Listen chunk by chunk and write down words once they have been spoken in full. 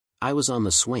I was on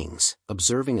the swings,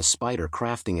 observing a spider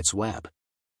crafting its web.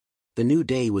 The new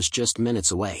day was just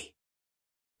minutes away.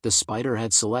 The spider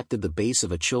had selected the base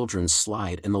of a children's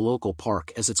slide in the local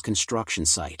park as its construction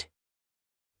site.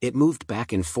 It moved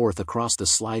back and forth across the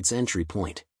slide's entry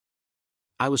point.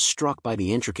 I was struck by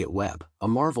the intricate web, a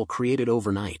marvel created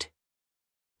overnight.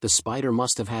 The spider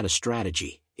must have had a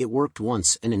strategy. It worked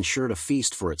once and ensured a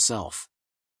feast for itself.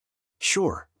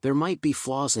 Sure, there might be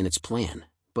flaws in its plan,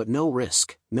 but no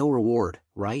risk, no reward,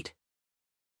 right?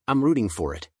 I'm rooting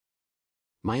for it.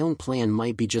 My own plan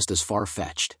might be just as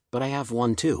far-fetched, but I have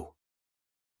one too.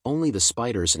 Only the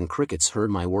spiders and crickets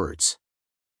heard my words.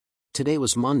 Today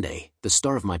was Monday, the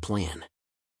start of my plan.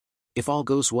 If all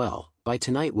goes well, by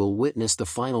tonight we'll witness the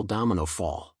final domino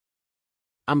fall.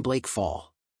 I'm Blake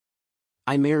Fall.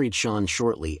 I married Sean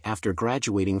shortly after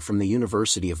graduating from the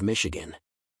University of Michigan.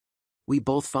 We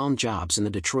both found jobs in the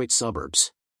Detroit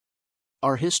suburbs.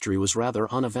 Our history was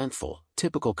rather uneventful,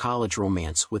 typical college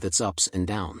romance with its ups and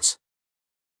downs.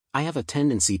 I have a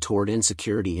tendency toward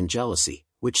insecurity and jealousy,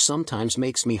 which sometimes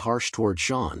makes me harsh toward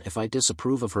Sean if I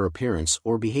disapprove of her appearance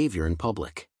or behavior in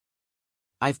public.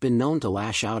 I've been known to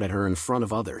lash out at her in front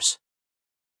of others.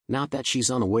 Not that she's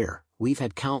unaware, we've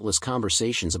had countless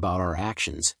conversations about our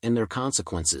actions and their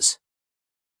consequences.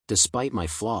 Despite my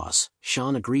flaws,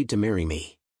 Sean agreed to marry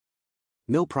me.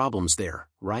 No problems there,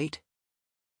 right?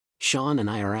 Sean and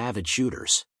I are avid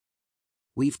shooters.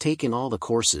 We've taken all the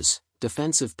courses,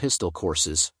 defensive pistol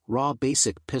courses, raw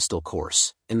basic pistol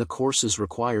course, and the courses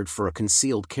required for a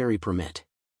concealed carry permit.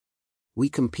 We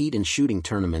compete in shooting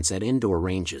tournaments at indoor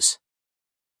ranges.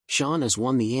 Sean has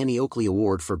won the Annie Oakley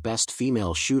Award for Best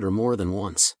Female Shooter more than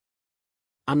once.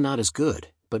 I'm not as good,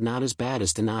 but not as bad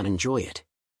as to not enjoy it.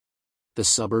 The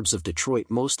suburbs of Detroit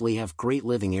mostly have great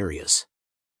living areas.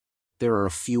 There are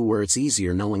a few where it's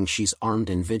easier knowing she's armed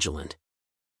and vigilant.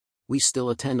 We still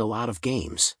attend a lot of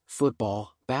games,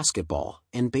 football, basketball,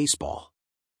 and baseball.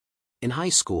 In high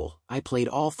school, I played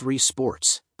all three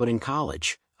sports, but in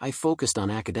college, I focused on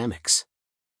academics.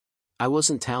 I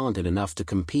wasn't talented enough to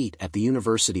compete at the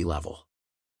university level.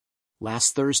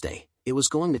 Last Thursday, it was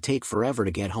going to take forever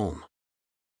to get home.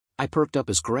 I perked up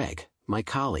as Greg, my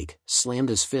colleague, slammed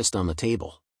his fist on the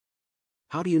table.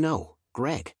 "How do you know,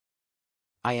 Greg?"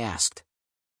 I asked.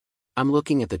 "I'm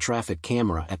looking at the traffic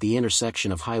camera at the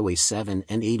intersection of Highway 7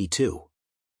 and 82.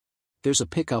 There's a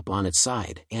pickup on its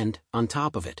side and, on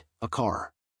top of it, a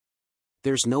car.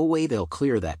 There's no way they'll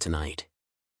clear that tonight.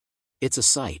 It's a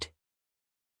sight."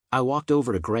 I walked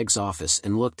over to Greg's office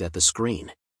and looked at the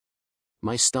screen.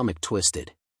 My stomach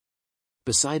twisted.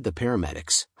 Beside the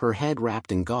paramedics, her head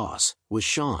wrapped in gauze, was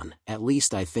Sean. At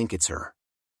least I think it's her.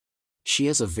 She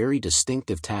has a very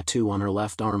distinctive tattoo on her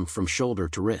left arm from shoulder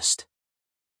to wrist.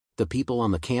 The people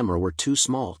on the camera were too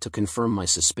small to confirm my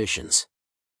suspicions.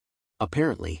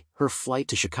 Apparently, her flight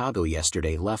to Chicago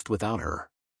yesterday left without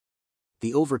her.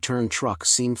 The overturned truck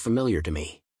seemed familiar to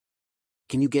me.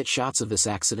 "Can you get shots of this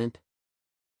accident?"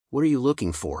 "What are you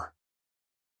looking for?"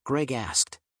 Greg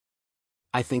asked.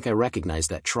 "I think I recognize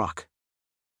that truck.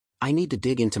 I need to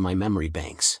dig into my memory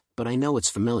banks, but I know it's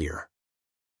familiar."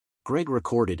 Greg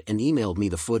recorded and emailed me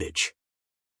the footage.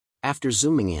 After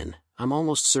zooming in, I'm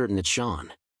almost certain it's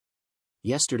Sean.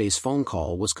 Yesterday's phone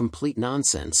call was complete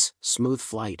nonsense, smooth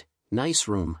flight, nice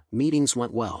room, meetings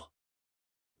went well.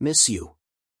 Miss you.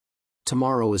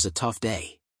 Tomorrow is a tough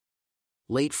day.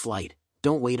 Late flight,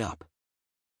 don't wait up.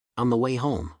 On the way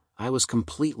home, I was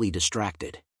completely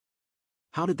distracted.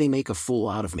 How did they make a fool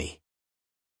out of me?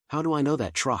 How do I know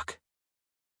that truck?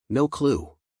 No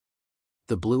clue.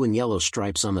 The blue and yellow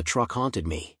stripes on the truck haunted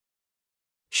me.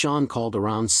 Sean called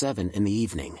around 7 in the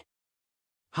evening.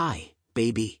 "Hi,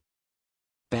 baby.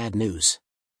 Bad news.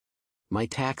 My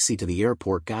taxi to the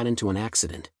airport got into an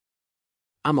accident.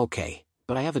 I'm okay,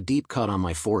 but I have a deep cut on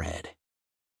my forehead.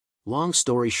 Long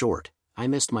story short, I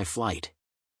missed my flight.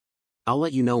 I'll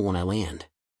let you know when I land.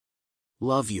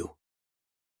 Love you.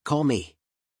 Call me."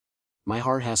 My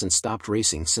heart hasn't stopped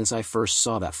racing since I first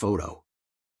saw that photo.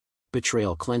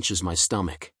 Betrayal clenches my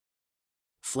stomach.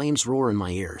 Flames roar in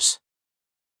my ears.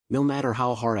 No matter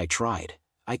how hard I tried,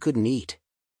 I couldn't eat.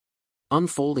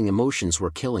 Unfolding emotions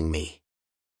were killing me.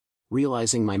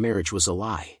 Realizing my marriage was a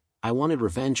lie, I wanted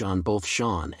revenge on both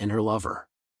Sean and her lover.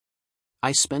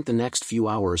 I spent the next few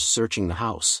hours searching the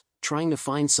house, trying to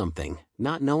find something,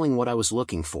 not knowing what I was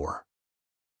looking for.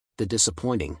 The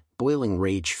disappointing, boiling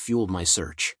rage fueled my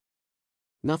search.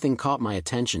 Nothing caught my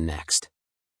attention next.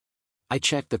 I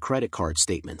checked the credit card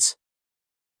statements.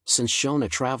 Since Shona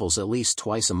travels at least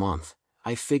twice a month,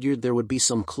 I figured there would be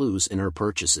some clues in her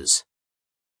purchases.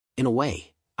 In a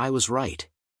way, I was right.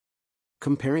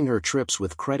 Comparing her trips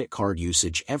with credit card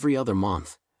usage every other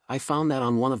month, I found that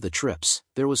on one of the trips,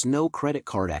 there was no credit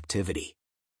card activity.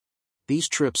 These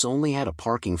trips only had a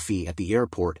parking fee at the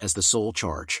airport as the sole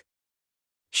charge.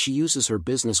 She uses her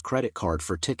business credit card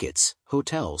for tickets,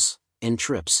 hotels, and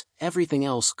trips. Everything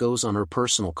else goes on her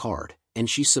personal card, and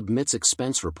she submits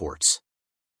expense reports.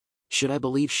 Should I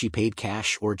believe she paid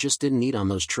cash or just didn't eat on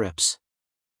those trips?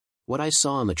 What I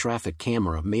saw on the traffic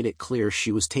camera made it clear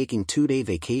she was taking 2-day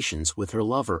vacations with her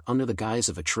lover under the guise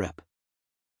of a trip.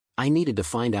 I needed to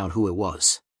find out who it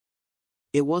was.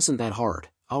 It wasn't that hard.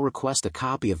 I'll request a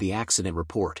copy of the accident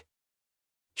report.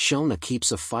 Shona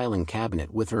keeps a filing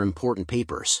cabinet with her important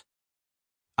papers.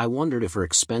 I wondered if her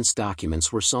expense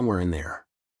documents were somewhere in there.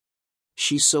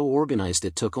 She's so organized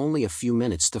it took only a few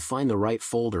minutes to find the right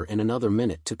folder and another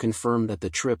minute to confirm that the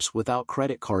trips without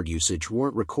credit card usage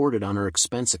weren't recorded on her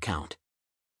expense account.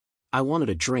 I wanted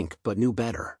a drink but knew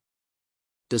better.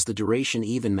 Does the duration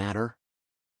even matter?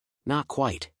 Not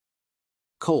quite.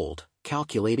 Cold,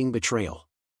 calculating betrayal.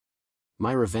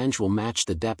 My revenge will match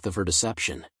the depth of her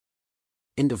deception.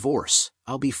 In divorce,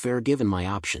 I'll be fair given my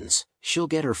options. She'll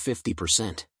get her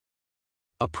 50%.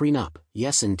 A prenup,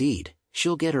 yes indeed.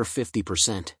 She'll get her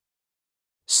 50%.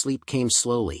 Sleep came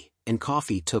slowly, and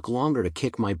coffee took longer to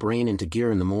kick my brain into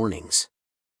gear in the mornings.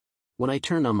 When I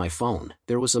turned on my phone,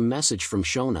 there was a message from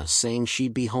Shona saying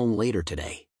she'd be home later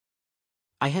today.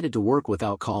 I headed to work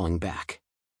without calling back.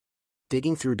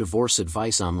 Digging through divorce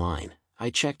advice online,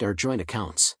 I checked our joint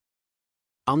accounts.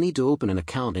 I'll need to open an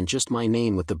account in just my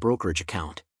name with the brokerage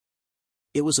account.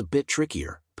 It was a bit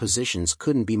trickier, positions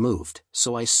couldn't be moved,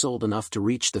 so I sold enough to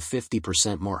reach the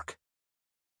 50% mark.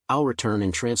 I'll return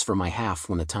and transfer my half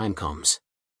when the time comes.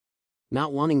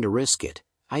 Not wanting to risk it,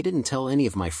 I didn't tell any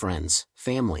of my friends,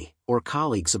 family, or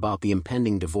colleagues about the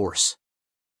impending divorce.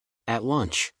 At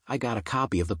lunch, I got a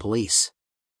copy of the police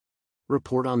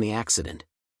report on the accident.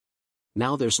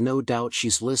 Now there's no doubt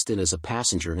she's listed as a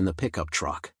passenger in the pickup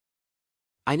truck.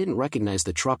 I didn't recognize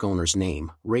the truck owner's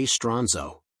name, Ray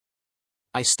Stronzo.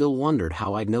 I still wondered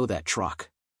how I'd know that truck.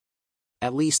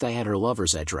 At least I had her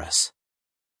lover's address.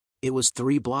 It was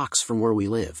 3 blocks from where we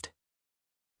lived.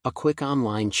 A quick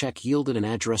online check yielded an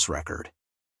address record.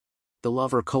 The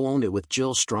lover co-owned it with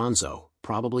Jill Stronzo,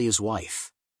 probably his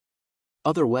wife.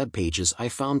 Other web pages I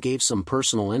found gave some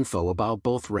personal info about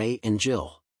both Ray and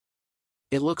Jill.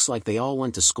 It looks like they all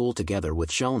went to school together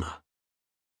with Shona.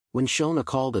 When Shona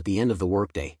called at the end of the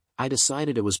workday, I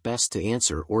decided it was best to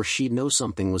answer or she'd know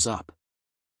something was up.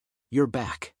 You're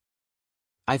back.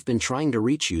 I've been trying to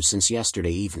reach you since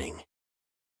yesterday evening.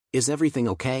 Is everything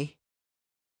okay?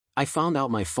 I found out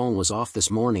my phone was off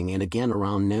this morning and again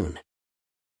around noon.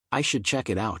 I should check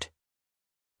it out.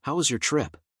 How was your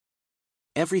trip?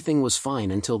 Everything was fine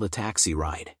until the taxi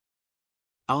ride.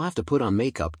 I'll have to put on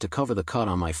makeup to cover the cut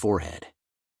on my forehead.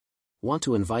 Want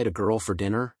to invite a girl for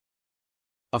dinner?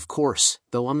 Of course,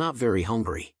 though I'm not very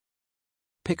hungry.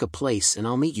 Pick a place and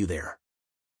I'll meet you there.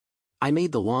 I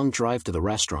made the long drive to the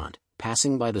restaurant,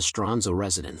 passing by the Stronzo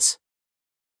residence.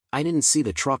 I didn't see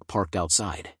the truck parked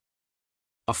outside.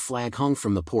 A flag hung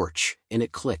from the porch, and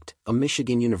it clicked, a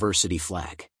Michigan University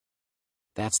flag.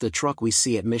 That's the truck we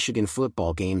see at Michigan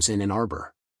football games in Ann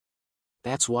Arbor.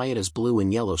 That's why it has blue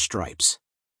and yellow stripes.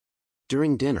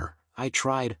 During dinner, I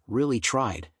really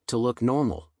tried, to look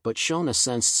normal, but Shona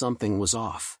sensed something was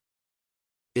off.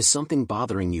 Is something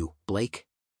bothering you, Blake?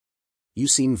 You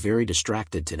seem very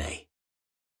distracted today.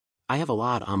 I have a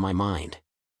lot on my mind.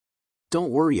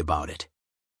 Don't worry about it.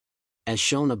 As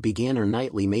Shona began her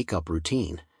nightly makeup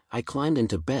routine, I climbed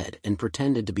into bed and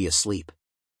pretended to be asleep.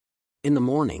 In the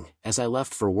morning, as I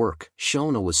left for work,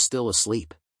 Shona was still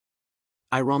asleep.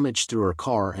 I rummaged through her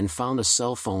car and found a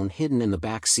cell phone hidden in the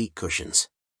back seat cushions.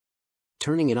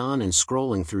 Turning it on and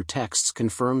scrolling through texts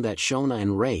confirmed that Shona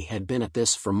and Ray had been at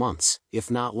this for months,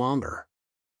 if not longer.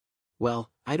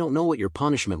 Well, I don't know what your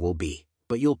punishment will be,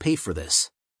 but you'll pay for this.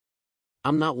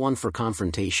 I'm not one for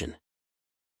confrontation.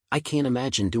 I can't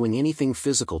imagine doing anything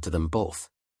physical to them both.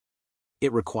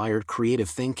 It required creative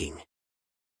thinking.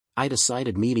 I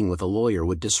decided meeting with a lawyer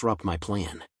would disrupt my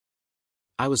plan.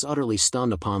 I was utterly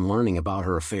stunned upon learning about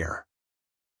her affair.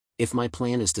 If my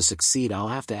plan is to succeed, I'll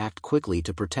have to act quickly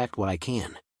to protect what I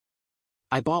can.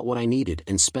 I bought what I needed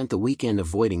and spent the weekend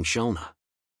avoiding Shona.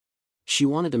 She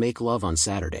wanted to make love on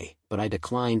Saturday, but I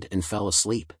declined and fell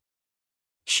asleep.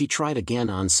 She tried again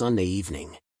on Sunday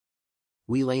evening.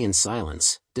 We lay in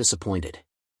silence, disappointed.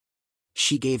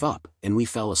 She gave up, and we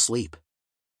fell asleep.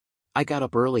 I got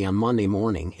up early on Monday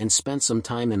morning and spent some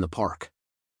time in the park.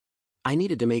 I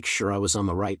needed to make sure I was on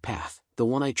the right path, the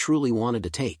one I truly wanted to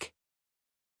take.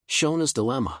 Shona's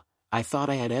dilemma: I thought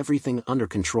I had everything under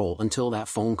control until that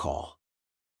phone call.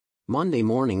 Monday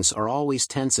mornings are always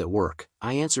tense at work.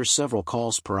 I answer several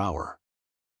calls per hour.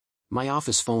 My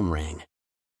office phone rang.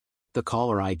 The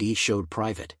caller ID showed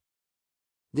private.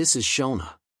 This is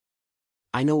Shona.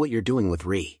 I know what you're doing with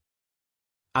Ree.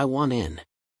 I want in.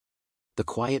 The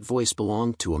quiet voice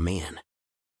belonged to a man.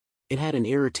 It had an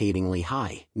irritatingly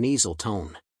high, nasal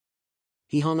tone.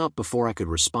 He hung up before I could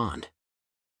respond.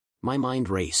 My mind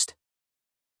raced.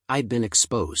 I'd been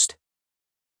exposed.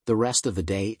 The rest of the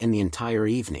day and the entire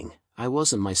evening, I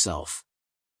wasn't myself.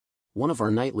 One of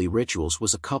our nightly rituals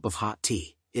was a cup of hot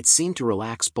tea. It seemed to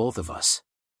relax both of us.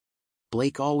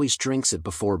 Blake always drinks it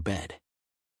before bed.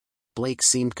 Blake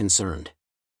seemed concerned.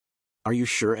 Are you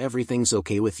sure everything's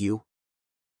okay with you?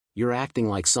 You're acting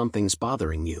like something's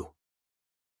bothering you.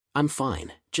 I'm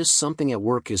fine, just something at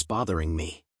work is bothering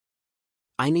me.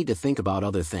 I need to think about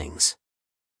other things.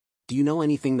 Do you know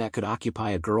anything that could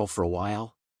occupy a girl for a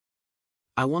while?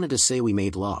 I wanted to say we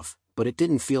made love, but it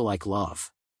didn't feel like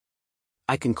love.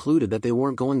 I concluded that they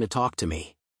weren't going to talk to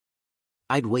me.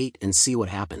 I'd wait and see what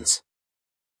happens.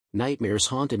 Nightmares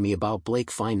haunted me about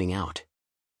Blake finding out.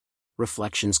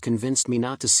 Reflections convinced me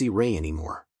not to see Ray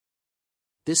anymore.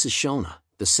 This is Shona,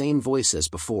 the same voice as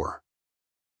before.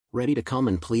 Ready to come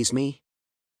and please me?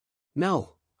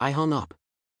 No, I hung up.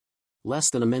 Less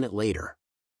than a minute later.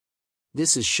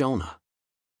 This is Shona.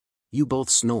 You both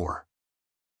snore.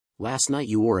 Last night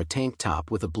you wore a tank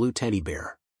top with a blue teddy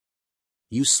bear.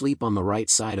 You sleep on the right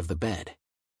side of the bed.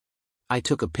 I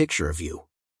took a picture of you.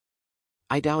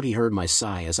 I doubt he heard my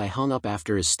sigh as I hung up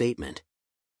after his statement.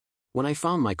 When I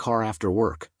found my car after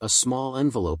work, a small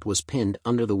envelope was pinned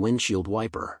under the windshield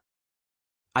wiper.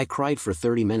 I cried for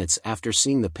 30 minutes after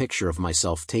seeing the picture of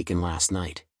myself taken last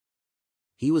night.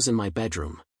 He was in my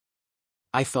bedroom.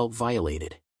 I felt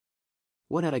violated.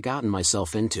 What had I gotten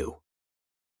myself into?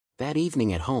 That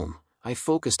evening at home, I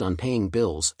focused on paying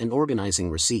bills and organizing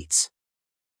receipts.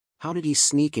 How did he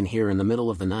sneak in here in the middle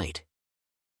of the night?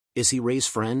 Is he Ray's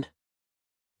friend?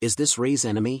 Is this Ray's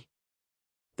enemy?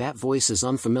 That voice is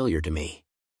unfamiliar to me.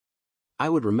 I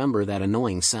would remember that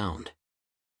annoying sound.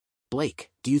 Blake,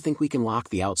 do you think we can lock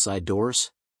the outside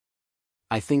doors?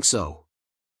 I think so.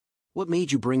 What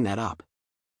made you bring that up?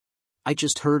 I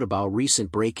just heard about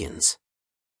recent break-ins.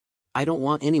 I don't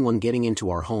want anyone getting into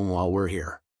our home while we're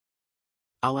here.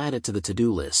 I'll add it to the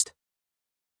to-do list.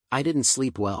 I didn't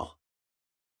sleep well.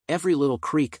 Every little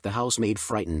creak the house made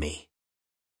frightened me.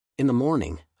 In the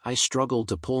morning, I struggled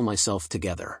to pull myself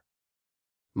together.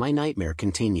 My nightmare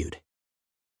continued.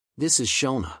 This is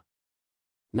Shona.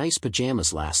 Nice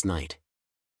pajamas last night.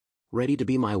 Ready to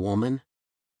be my woman?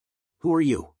 Who are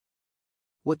you?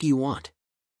 What do you want?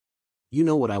 You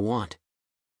know what I want.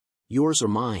 Yours or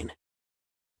mine.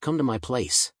 Come to my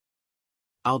place.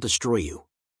 I'll destroy you.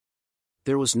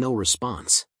 There was no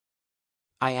response.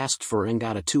 I asked for and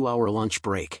got a 2-hour lunch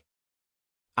break.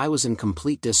 I was in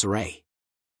complete disarray.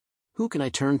 Who can I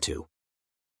turn to?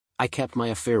 I kept my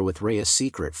affair with Ray a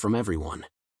secret from everyone.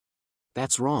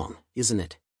 That's wrong, isn't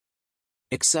it?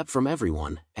 Except from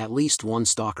everyone, at least one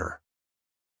stalker.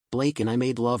 Blake and I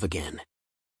made love again.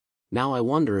 Now I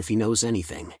wonder if he knows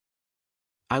anything.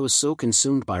 I was so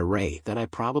consumed by Ray that I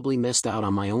probably missed out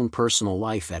on my own personal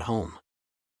life at home.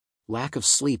 Lack of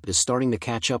sleep is starting to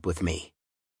catch up with me.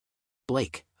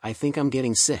 Blake, I think I'm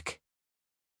getting sick.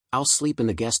 I'll sleep in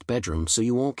the guest bedroom so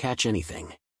you won't catch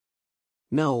anything.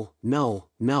 No, no,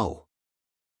 no.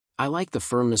 I like the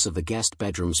firmness of the guest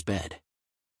bedroom's bed.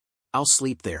 I'll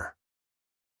sleep there.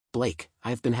 Blake,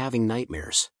 I've been having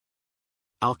nightmares.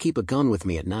 I'll keep a gun with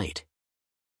me at night.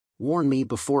 Warn me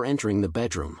before entering the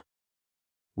bedroom.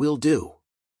 Will do.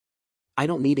 I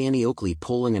don't need Annie Oakley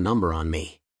pulling a number on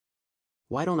me.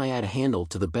 Why don't I add a handle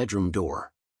to the bedroom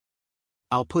door?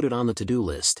 I'll put it on the to-do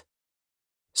list.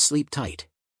 Sleep tight.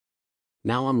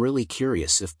 Now I'm really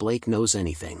curious if Blake knows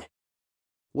anything.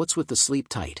 What's with the sleep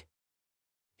tight?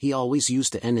 He always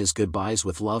used to end his goodbyes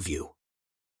with love you.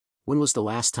 When was the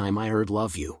last time I heard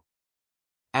love you?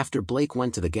 After Blake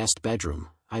went to the guest bedroom,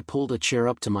 I pulled a chair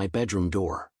up to my bedroom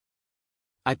door.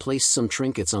 I placed some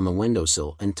trinkets on the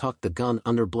windowsill and tucked the gun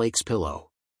under Blake's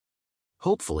pillow.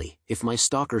 Hopefully, if my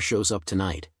stalker shows up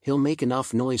tonight, he'll make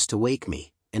enough noise to wake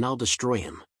me, and I'll destroy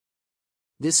him.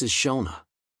 This is Shona.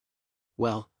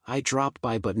 Well, I dropped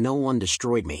by but no one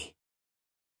destroyed me.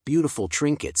 Beautiful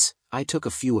trinkets, I took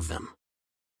a few of them.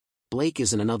 Blake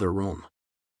is in another room.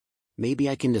 Maybe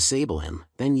I can disable him,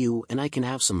 then you and I can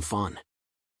have some fun.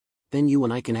 The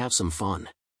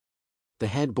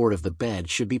headboard of the bed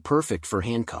should be perfect for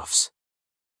handcuffs.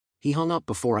 He hung up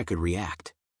before I could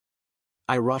react.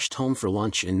 I rushed home for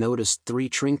lunch and noticed 3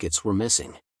 trinkets were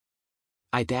missing.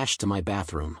 I dashed to my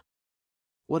bathroom.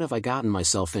 What have I gotten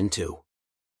myself into?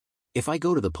 If I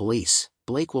go to the police,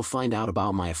 Blake will find out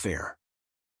about my affair.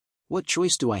 What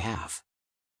choice do I have?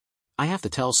 I have to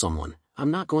tell someone.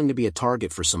 I'm not going to be a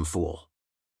target for some fool.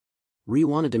 Ree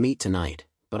wanted to meet tonight,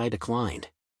 but I declined.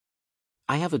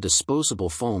 I have a disposable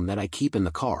phone that I keep in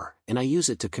the car, and I use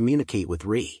it to communicate with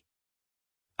Ree.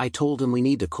 I told him we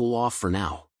need to cool off for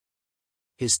now.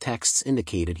 His texts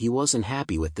indicated he wasn't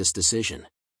happy with this decision.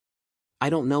 I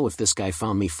don't know if this guy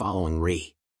found me following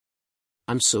Ree.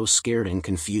 I'm so scared and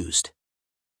confused.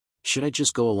 Should I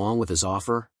just go along with his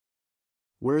offer?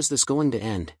 Where is this going to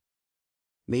end?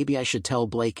 Maybe I should tell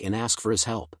Blake and ask for his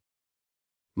help.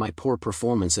 My poor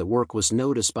performance at work was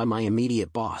noticed by my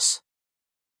immediate boss.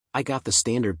 I got the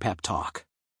standard pep talk.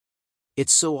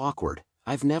 It's so awkward,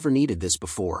 I've never needed this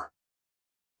before.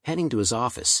 Heading to his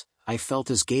office, I felt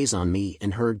his gaze on me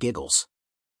and heard giggles.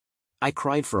 I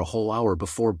cried for a whole hour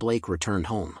before Blake returned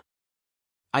home.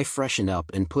 I freshened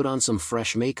up and put on some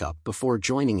fresh makeup before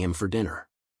joining him for dinner.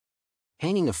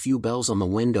 Hanging a few bells on the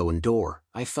window and door,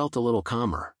 I felt a little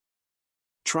calmer.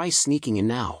 Try sneaking in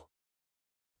now.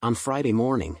 On Friday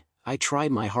morning, I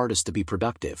tried my hardest to be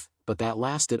productive, but that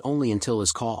lasted only until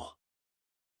his call.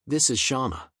 This is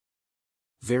Shauna.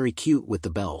 Very cute with the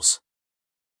bells.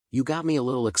 You got me a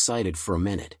little excited for a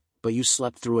minute, but you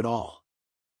slept through it all.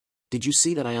 Did you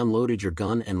see that I unloaded your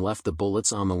gun and left the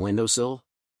bullets on the windowsill?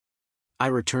 I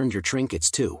returned your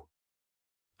trinkets too.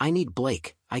 I need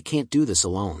Blake, I can't do this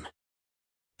alone.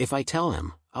 If I tell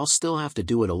him, I'll still have to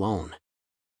do it alone.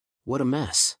 What a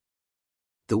mess.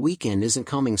 The weekend isn't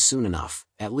coming soon enough,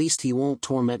 at least he won't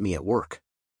torment me at work.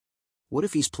 What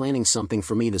if he's planning something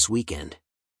for me this weekend?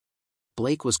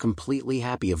 Blake was completely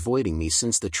happy avoiding me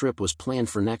since the trip was planned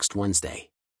for next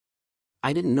Wednesday.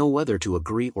 I didn't know whether to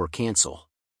agree or cancel.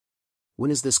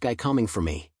 When is this guy coming for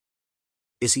me?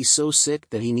 Is he so sick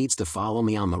that he needs to follow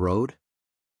me on the road?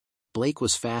 Blake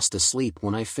was fast asleep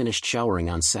when I finished showering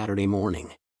on Saturday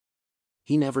morning.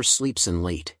 He never sleeps in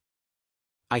late.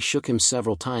 I shook him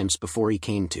several times before he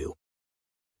came to.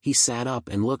 He sat up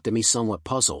and looked at me somewhat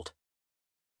puzzled.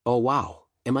 Oh wow,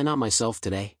 am I not myself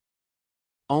today?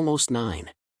 Almost 9.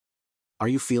 Are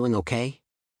you feeling okay?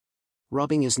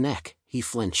 Rubbing his neck, he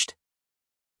flinched.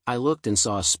 I looked and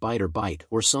saw a spider bite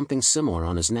or something similar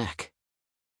on his neck.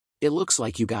 It looks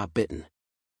like you got bitten.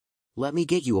 Let me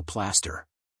get you a plaster.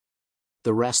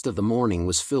 The rest of the morning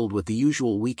was filled with the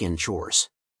usual weekend chores.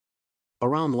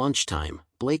 Around lunchtime,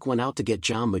 Blake went out to get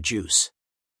Jamba Juice.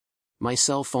 My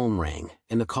cell phone rang,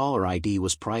 and the caller ID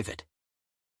was private.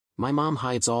 My mom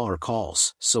hides all her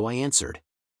calls, so I answered.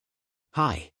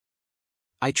 Hi.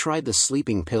 I tried the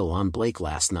sleeping pill on Blake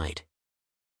last night.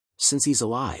 Since he's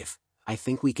alive, I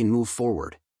think we can move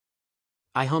forward.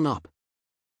 I hung up.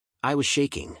 I was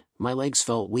shaking, my legs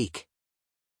felt weak.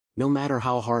 No matter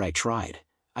how hard I tried,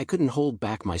 I couldn't hold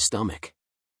back my stomach.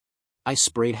 I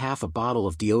sprayed half a bottle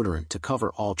of deodorant to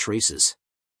cover all traces.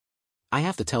 I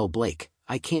have to tell Blake,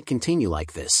 I can't continue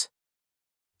like this.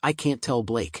 I can't tell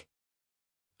Blake.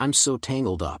 I'm so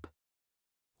tangled up.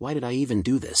 Why did I even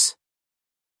do this?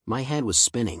 My head was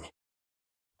spinning.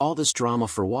 All this drama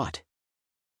for what?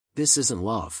 This isn't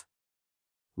love.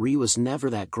 Ree was never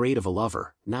that great of a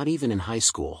lover, not even in high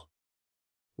school.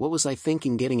 What was I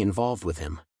thinking getting involved with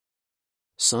him?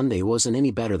 Sunday wasn't any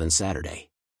better than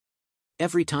Saturday.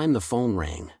 Every time the phone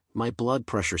rang, my blood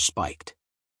pressure spiked.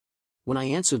 When I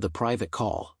answered the private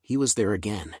call, he was there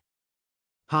again.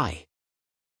 Hi.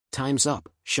 Time's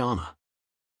up, Shauna.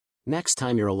 Next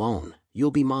time you're alone, you'll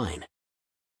be mine.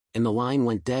 And the line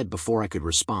went dead before I could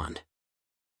respond.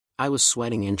 I was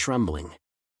sweating and trembling.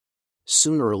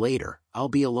 Sooner or later, I'll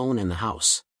be alone in the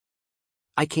house.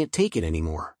 I can't take it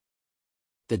anymore.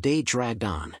 The day dragged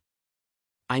on.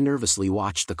 I nervously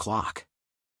watched the clock.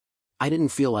 I didn't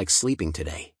feel like sleeping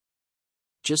today.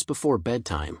 Just before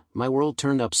bedtime, my world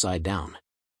turned upside down.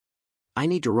 I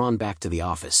need to run back to the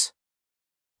office.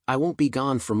 I won't be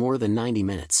gone for more than 90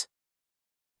 minutes.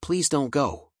 Please don't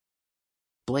go.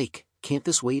 Blake, can't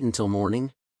this wait until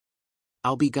morning?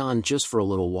 I'll be gone just for a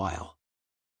little while.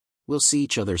 We'll see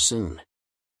each other soon.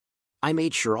 I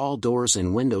made sure all doors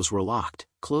and windows were locked,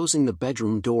 closing the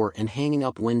bedroom door and hanging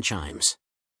up wind chimes.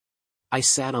 I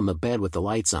sat on the bed with the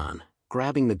lights on,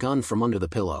 grabbing the gun from under the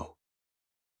pillow.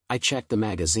 I checked the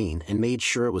magazine and made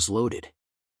sure it was loaded.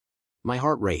 My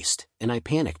heart raced, and I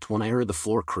panicked when I heard the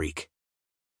floor creak.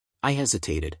 I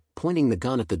hesitated, pointing the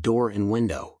gun at the door and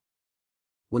window.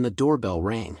 When the doorbell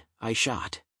rang, I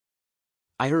shot.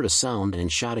 I heard a sound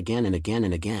and shot again and again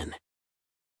and again.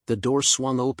 The door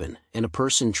swung open, and a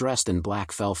person dressed in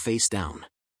black fell face down.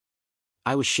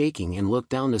 I was shaking and looked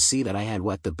down to see that I had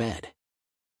wet the bed.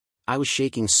 I was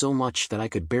shaking so much that I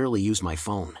could barely use my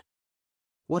phone.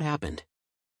 What happened?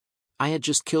 I had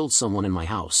just killed someone in my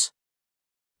house.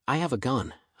 I have a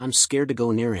gun, I'm scared to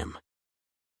go near him.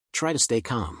 Try to stay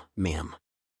calm, ma'am.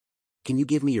 Can you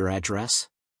give me your address?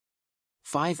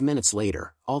 5 minutes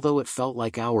later, although it felt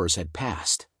like hours had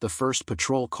passed, the first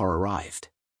patrol car arrived.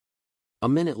 A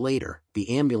minute later, the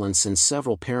ambulance and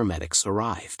several paramedics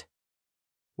arrived.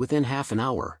 Within half an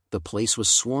hour, the place was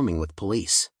swarming with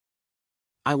police.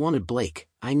 I wanted Blake,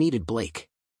 I needed Blake.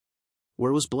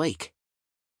 Where was Blake?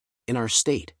 In our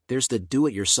state, there's the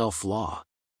do-it-yourself law.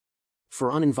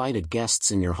 For uninvited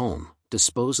guests in your home,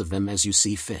 dispose of them as you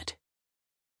see fit.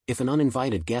 If an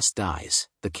uninvited guest dies,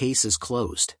 the case is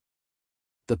closed.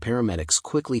 The paramedics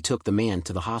quickly took the man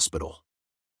to the hospital.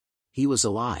 He was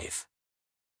alive.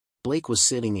 Blake was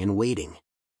sitting and waiting.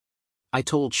 I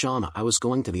told Shauna I was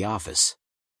going to the office.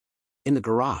 In the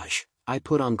garage, I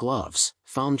put on gloves,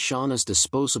 found Shauna's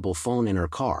disposable phone in her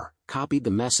car, copied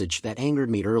the message that angered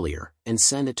me earlier, and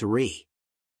sent it to Ree.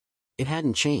 It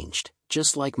hadn't changed,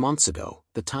 just like months ago,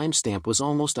 the timestamp was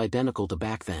almost identical to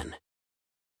back then.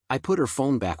 I put her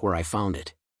phone back where I found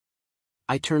it.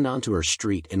 I turned onto her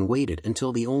street and waited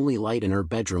until the only light in her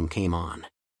bedroom came on.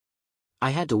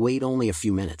 I had to wait only a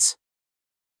few minutes.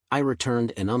 I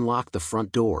returned and unlocked the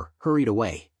front door, hurried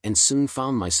away, and soon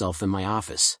found myself in my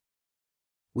office.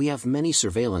 We have many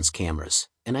surveillance cameras,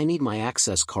 and I need my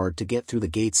access card to get through the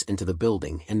gates into the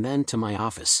building and then to my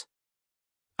office.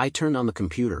 I turned on the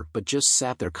computer but just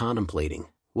sat there contemplating,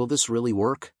 will this really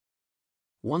work?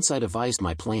 Once I devised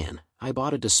my plan, I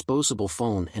bought a disposable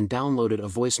phone and downloaded a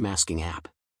voice masking app.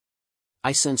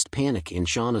 I sensed panic in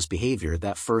Shauna's behavior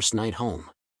that first night home.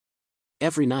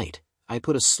 Every night, I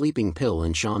put a sleeping pill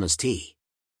in Shauna's tea.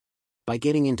 By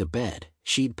getting into bed,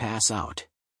 she'd pass out.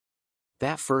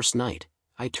 That first night,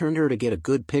 I turned her to get a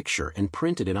good picture and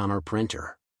printed it on our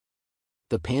printer.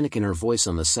 The panic in her voice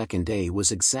on the second day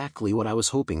was exactly what I was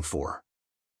hoping for.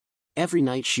 Every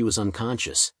night she was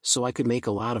unconscious, so I could make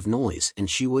a lot of noise and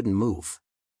she wouldn't move.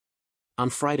 On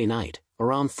Friday night,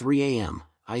 around 3 a.m.,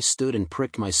 I stood and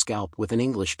pricked my scalp with an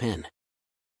English pen.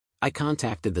 I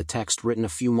contacted the text written a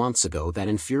few months ago that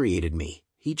infuriated me,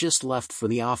 he just left for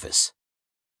the office.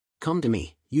 Come to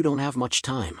me, you don't have much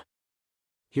time.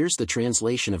 Here's the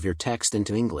translation of your text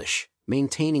into English,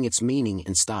 maintaining its meaning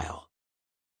and style.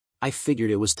 I figured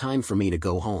it was time for me to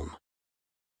go home.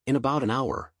 In about an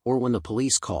hour, or when the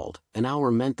police called, an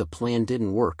hour meant the plan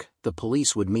didn't work, the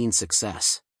police would mean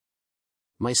success.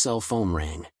 My cell phone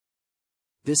rang.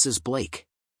 This is Blake.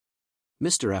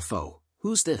 Mr. F.O.,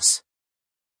 who's this?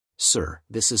 Sir,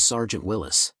 this is Sergeant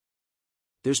Willis.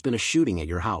 There's been a shooting at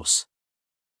your house.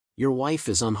 Your wife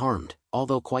is unharmed,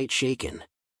 although quite shaken.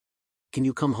 Can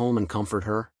you come home and comfort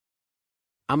her?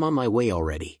 I'm on my way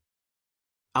already.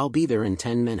 I'll be there in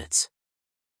 10 minutes.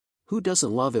 Who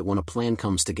doesn't love it when a plan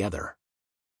comes together?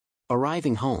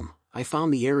 Arriving home, I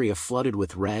found the area flooded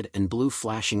with red and blue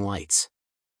flashing lights.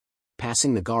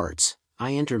 Passing the guards,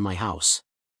 I entered my house.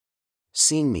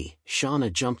 Seeing me,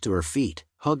 Shauna jumped to her feet,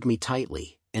 hugged me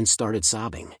tightly, and started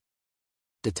sobbing.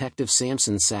 Detective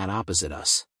Sampson sat opposite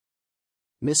us.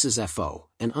 Mrs. F.O.,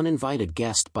 an uninvited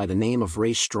guest by the name of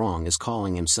Ray Strong is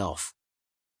calling himself.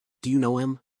 Do you know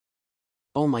him?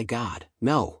 Oh my God,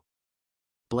 no.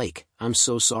 Blake, I'm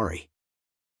so sorry.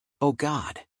 Oh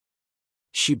God.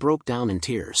 She broke down in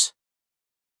tears.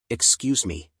 Excuse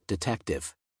me,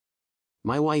 Detective.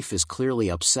 My wife is clearly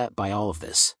upset by all of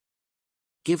this.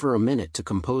 Give her a minute to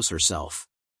compose herself.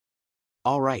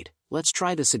 All right, let's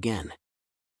try this again.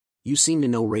 You seem to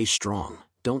know Ray Strong,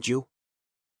 don't you?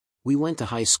 We went to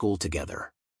high school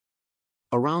together.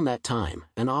 Around that time,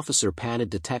 an officer patted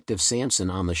Detective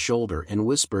Sampson on the shoulder and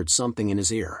whispered something in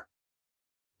his ear.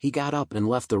 He got up and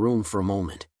left the room for a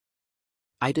moment.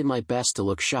 I did my best to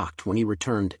look shocked when he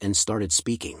returned and started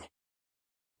speaking.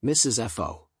 Mrs.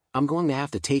 F.O., I'm going to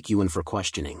have to take you in for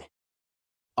questioning.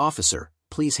 Officer,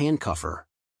 please handcuff her.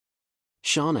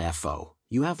 Shauna F.O.,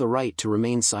 you have the right to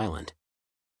remain silent.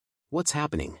 What's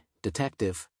happening,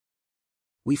 Detective?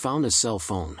 We found his cell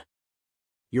phone.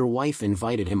 Your wife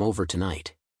invited him over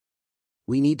tonight.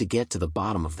 We need to get to the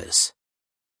bottom of this.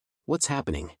 What's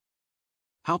happening?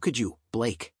 How could you,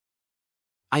 Blake?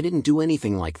 I didn't do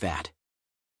anything like that.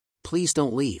 Please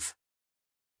don't leave.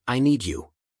 I need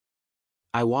you.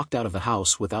 I walked out of the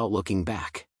house without looking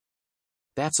back.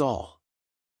 That's all.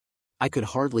 I could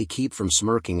hardly keep from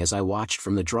smirking as I watched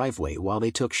from the driveway while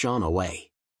they took Shauna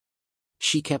away.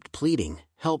 She kept pleading,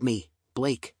 help me,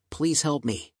 Blake, please help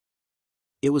me.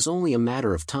 It was only a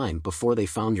matter of time before they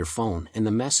found your phone and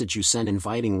the message you sent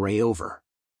inviting Ray over.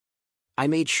 I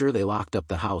made sure they locked up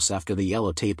the house after the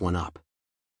yellow tape went up.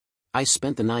 I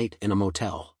spent the night in a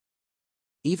motel.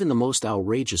 Even the most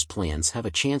outrageous plans have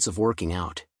a chance of working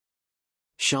out.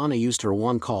 Shauna used her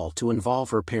one call to involve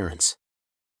her parents.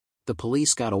 The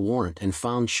police got a warrant and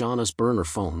found Shauna's burner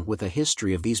phone with a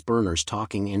history of these burners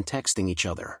talking and texting each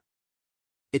other.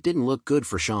 It didn't look good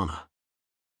for Shauna.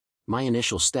 My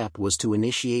initial step was to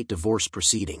initiate divorce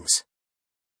proceedings.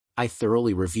 I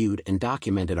thoroughly reviewed and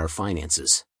documented our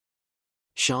finances.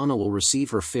 Shauna will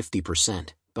receive her 50%,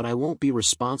 but I won't be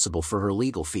responsible for her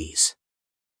legal fees.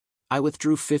 I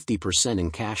withdrew 50%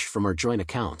 in cash from our joint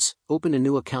accounts, opened a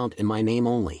new account in my name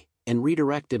only, and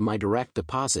redirected my direct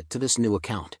deposit to this new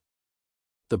account.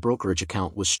 The brokerage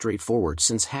account was straightforward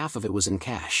since half of it was in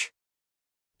cash.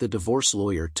 The divorce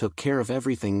lawyer took care of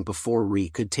everything before Ree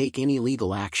could take any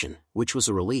legal action, which was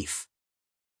a relief.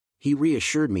 He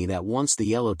reassured me that once the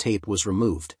yellow tape was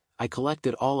removed, I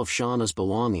collected all of Shauna's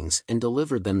belongings and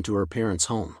delivered them to her parents'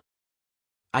 home.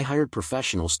 I hired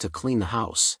professionals to clean the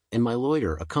house, and my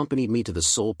lawyer accompanied me to the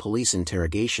sole police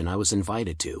interrogation I was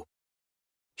invited to.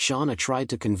 Shauna tried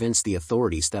to convince the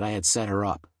authorities that I had set her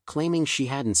up, claiming she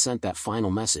hadn't sent that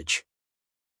final message.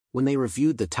 When they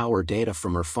reviewed the tower data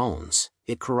from her phones,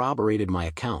 it corroborated my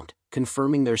account,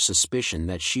 confirming their suspicion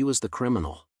that she was the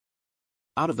criminal.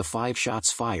 Out of the 5 shots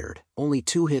fired, only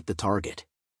 2 hit the target.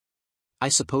 I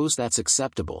suppose that's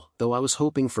acceptable, though I was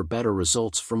hoping for better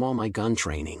results from all my gun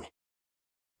training.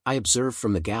 I observed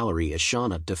from the gallery as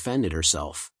Shauna defended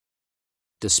herself.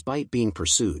 Despite being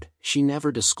pursued, she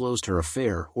never disclosed her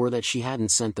affair or that she hadn't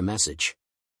sent the message.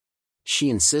 She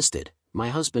insisted, "My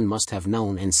husband must have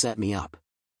known and set me up."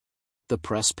 The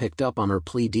press picked up on her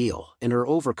plea deal, and her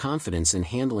overconfidence in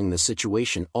handling the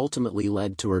situation ultimately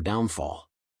led to her downfall.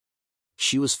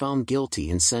 She was found guilty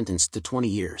and sentenced to 20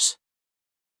 years.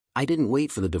 I didn't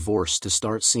wait for the divorce to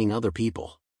start seeing other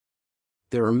people.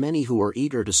 There are many who are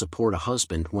eager to support a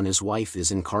husband when his wife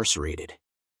is incarcerated.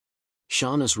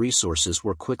 Shauna's resources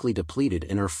were quickly depleted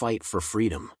in her fight for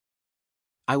freedom.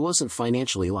 I wasn't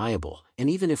financially liable, and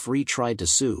even if Ree tried to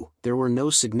sue, there were no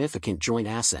significant joint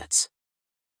assets.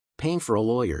 Paying for a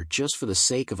lawyer just for the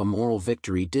sake of a moral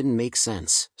victory didn't make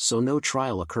sense, so no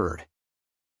trial occurred.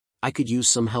 I could use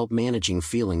some help managing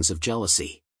feelings of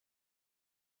jealousy.